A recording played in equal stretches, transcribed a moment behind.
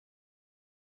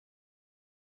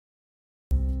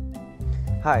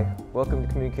Hi, welcome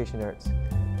to Communication Arts.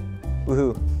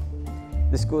 Woohoo!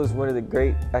 This school is one of the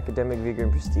great academic vigor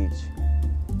and prestige.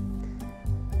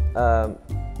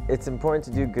 It's important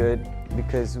to do good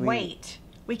because Wait,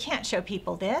 we can't show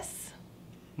people this.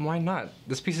 Why not?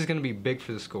 This piece is going to be big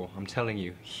for the school. I'm telling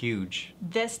you, huge.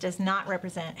 This does not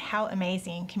represent how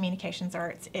amazing communications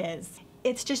arts is.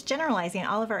 It's just generalizing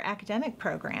all of our academic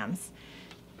programs.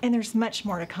 And there's much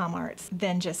more to comm arts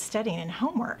than just studying and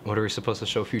homework. What are we supposed to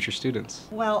show future students?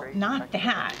 Well, not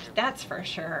that, that's for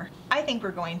sure. I think we're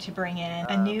going to bring in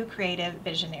a new creative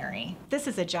visionary. This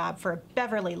is a job for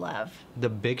Beverly Love. The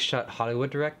big shot Hollywood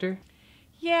director?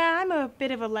 Yeah, I'm a bit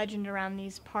of a legend around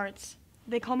these parts.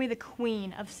 They call me the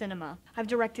queen of cinema. I've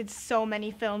directed so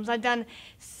many films. I've done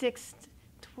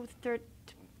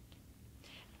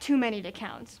too many to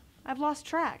count. I've lost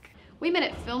track. We met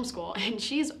at film school, and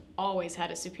she's always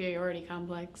had a superiority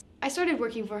complex. I started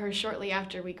working for her shortly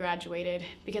after we graduated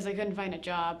because I couldn't find a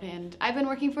job, and I've been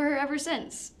working for her ever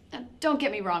since. Now, don't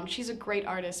get me wrong, she's a great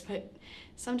artist, but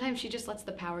sometimes she just lets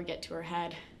the power get to her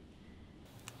head.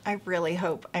 I really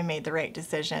hope I made the right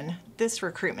decision. This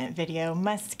recruitment video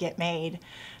must get made.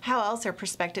 How else are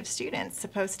prospective students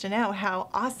supposed to know how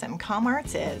awesome comm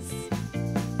arts is?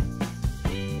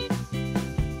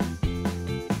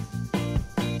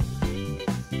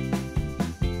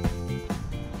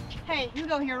 Hey, you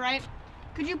go here, right?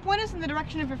 Could you point us in the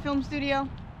direction of your film studio?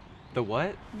 The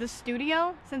what? The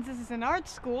studio? Since this is an art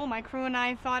school, my crew and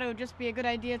I thought it would just be a good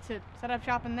idea to set up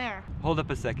shop in there. Hold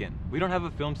up a second. We don't have a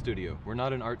film studio. We're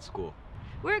not an art school.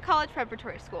 We're a college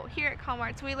preparatory school. Here at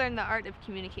CommArts, we learn the art of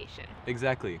communication.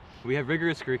 Exactly. We have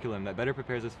rigorous curriculum that better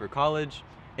prepares us for college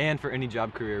and for any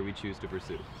job career we choose to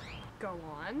pursue. Go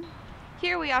on.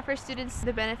 Here we offer students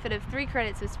the benefit of 3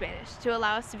 credits of Spanish to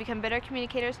allow us to become better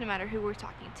communicators no matter who we're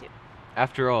talking to.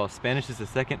 After all, Spanish is the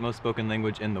second most spoken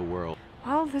language in the world.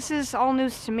 Well, this is all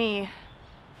news to me.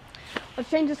 Let's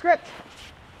change the script.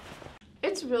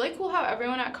 It's really cool how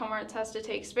everyone at CommArts has to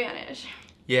take Spanish.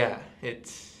 Yeah,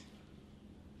 it's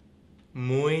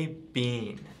muy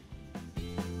bien.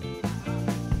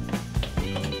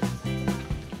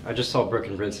 I just saw Brooke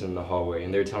and Brinson in the hallway,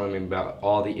 and they were telling me about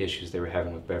all the issues they were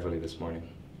having with Beverly this morning.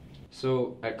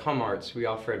 So, at CommArts, we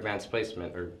offer advanced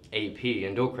placement, or AP,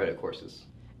 and dual credit courses.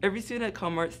 Every student at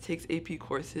CommArts takes AP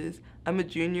courses. I'm a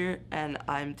junior and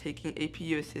I'm taking AP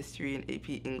US History and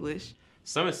AP English.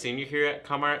 So I'm a senior here at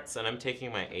CommArts and I'm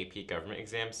taking my AP government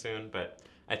exam soon, but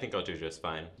I think I'll do just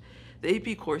fine. The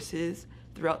AP courses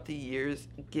throughout the years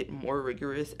get more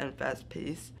rigorous and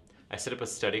fast-paced. I set up a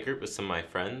study group with some of my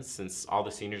friends since all the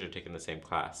seniors are taking the same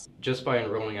class. Just by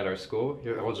enrolling at our school,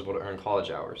 you're eligible to earn college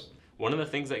hours. One of the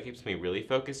things that keeps me really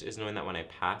focused is knowing that when I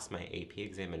pass my AP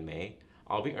exam in May,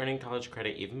 I'll be earning college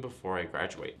credit even before I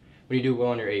graduate. When you do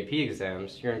well on your AP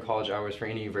exams, you're in college hours for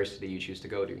any university you choose to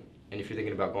go to. And if you're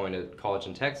thinking about going to college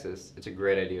in Texas, it's a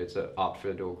great idea to opt for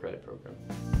the dual credit program.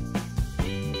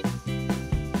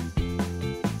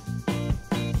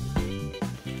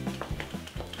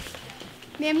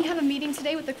 Ma'am, you have a meeting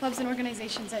today with the clubs and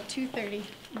organizations at 2:30.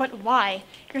 But why?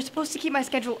 You're supposed to keep my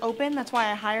schedule open, that's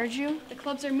why I hired you. The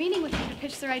clubs are meeting with you to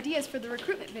pitch their ideas for the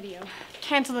recruitment video.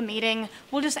 Cancel the meeting.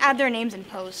 We'll just add their names in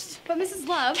post. But Mrs.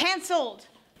 Love... Canceled!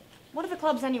 What are the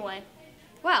clubs anyway?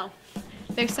 Well,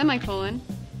 there's Semicolon,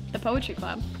 the Poetry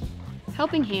Club,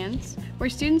 Helping Hands, where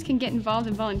students can get involved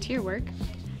in volunteer work,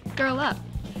 Girl Up,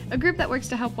 a group that works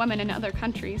to help women in other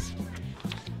countries,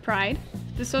 Pride,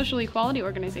 the social equality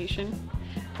organization,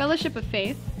 Fellowship of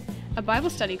Faith, a Bible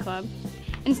study club,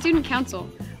 and Student Council,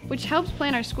 which helps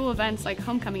plan our school events like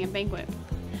homecoming and banquet.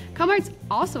 CommArts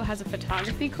also has a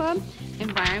photography club,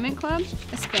 environment club,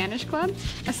 a Spanish club,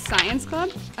 a science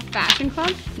club, a fashion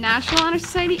club, National Honor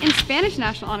Society, and Spanish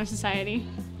National Honor Society.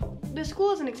 The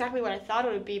school isn't exactly what I thought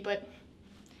it would be, but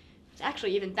it's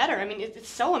actually even better. I mean, it's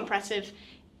so impressive.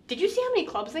 Did you see how many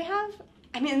clubs they have?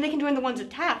 I mean, and they can join the ones at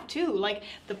Taft, too, like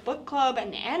the book club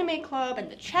and the anime club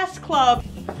and the chess club.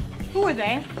 Who are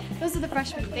they? Those are the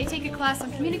freshmen. They take a class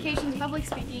on communications, public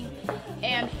speaking,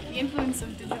 and the influence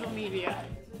of digital media.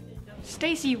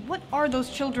 Stacy, what are those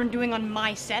children doing on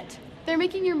my set? They're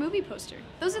making your movie poster.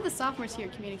 Those are the sophomores here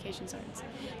at Communications Arts.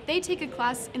 They take a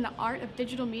class in the art of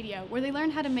digital media where they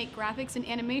learn how to make graphics and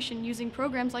animation using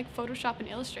programs like Photoshop and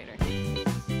Illustrator.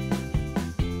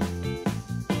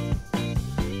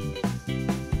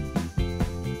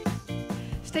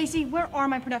 Stacy, where are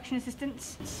my production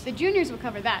assistants? The juniors will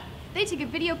cover that. They take a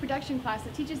video production class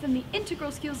that teaches them the integral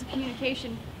skills of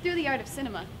communication through the art of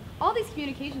cinema. All these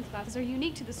communications classes are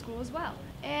unique to the school as well.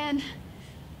 And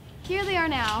Here they are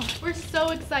now. We're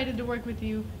so excited to work with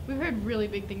you. We've heard really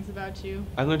big things about you.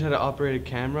 I learned how to operate a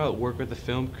camera, work with the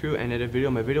film crew, and edit video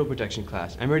in my video production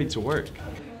class. I'm ready to work.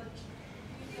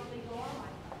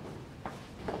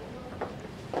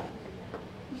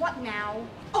 What now?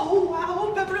 Oh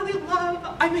wow, Beverly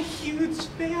Love! I'm a huge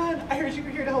fan. I heard you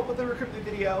were here to help with the recruitment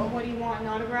video. What do you want, an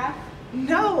autograph?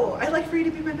 No, I'd like for you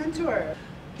to be my mentor.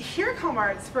 Here at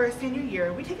ComArts, for our senior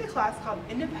year, we take a class called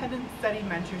Independent Study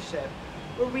Mentorship,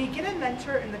 where we get a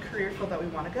mentor in the career field that we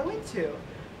want to go into.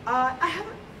 I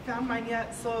haven't found mine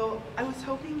yet, so I was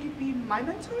hoping you'd be my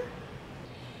mentor?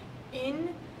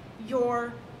 In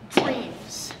your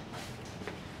dreams.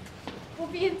 We'll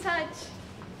be in touch.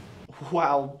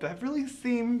 Wow, Beverly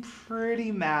seemed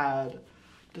pretty mad.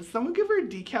 Did someone give her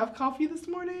decaf coffee this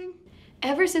morning?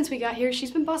 Ever since we got here,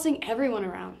 she's been bossing everyone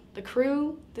around. The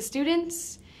crew, the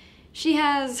students. She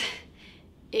has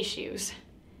issues.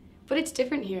 But it's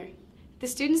different here. The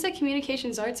students at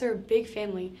Communications Arts are a big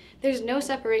family. There's no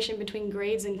separation between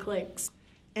grades and cliques.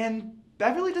 And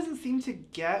Beverly doesn't seem to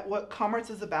get what ComArts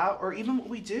is about or even what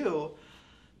we do.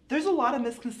 There's a lot of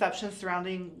misconceptions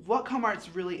surrounding what ComArts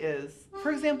really is.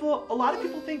 For example, a lot of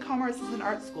people think ComArts is an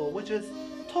art school, which is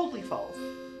totally false.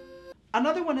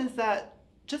 Another one is that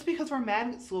just because we're a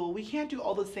magnet school, we can't do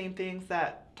all the same things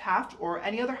that Taft or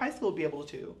any other high school would be able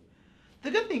to.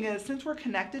 The good thing is, since we're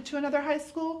connected to another high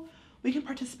school, we can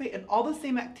participate in all the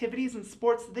same activities and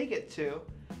sports they get to.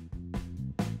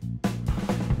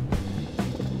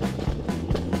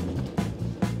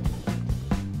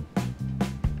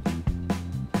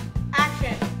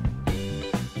 Action.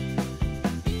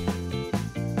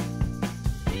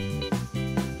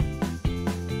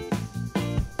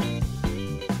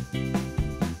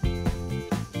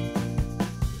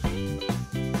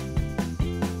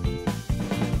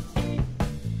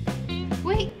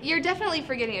 Wait, you're definitely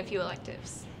forgetting a few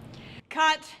electives.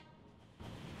 Cut.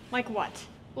 Like what?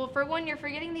 Well, for one, you're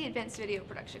forgetting the advanced video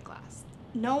production class.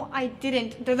 No, I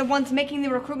didn't. They're the ones making the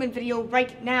recruitment video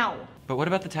right now. But what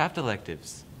about the Taft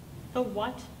electives? The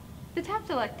what? The Taft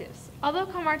electives. Although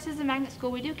ComArts is a magnet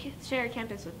school, we do share a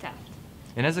campus with Taft.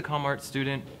 And as a ComArts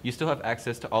student, you still have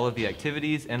access to all of the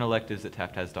activities and electives that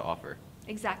Taft has to offer.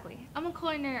 Exactly. I'm a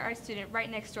culinary arts student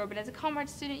right next door, but as a ComArts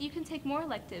student, you can take more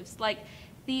electives like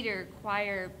theater,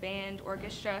 choir, band,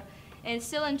 orchestra, and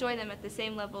still enjoy them at the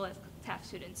same level as Taft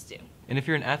students do. And if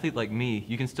you're an athlete like me,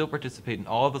 you can still participate in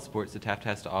all of the sports that Taft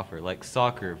has to offer, like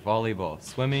soccer, volleyball,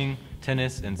 swimming,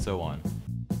 tennis, and so on.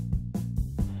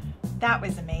 That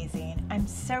was amazing. I'm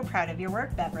so proud of your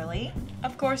work, Beverly.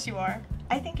 Of course you are.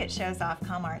 I think it shows off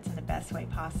ComArts in the best way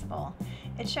possible.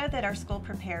 It showed that our school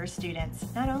prepares students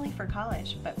not only for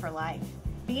college, but for life.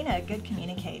 Being a good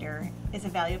communicator is a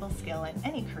valuable skill in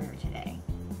any career today.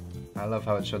 I love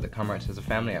how it showed that ComArts has a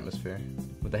family atmosphere.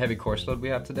 With the heavy course load we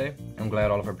have today, I'm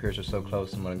glad all of our peers are so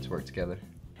close and wanting to work together.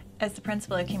 As the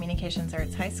principal of Communications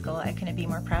Arts High School, I couldn't be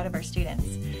more proud of our students,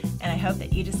 and I hope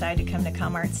that you decide to come to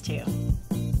ComArts too.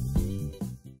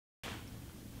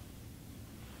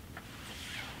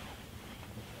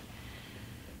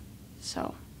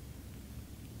 So,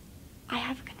 I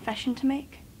have a confession to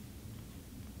make.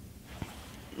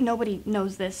 Nobody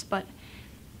knows this, but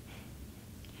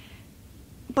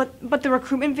the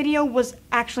recruitment video was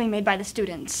actually made by the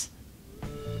students.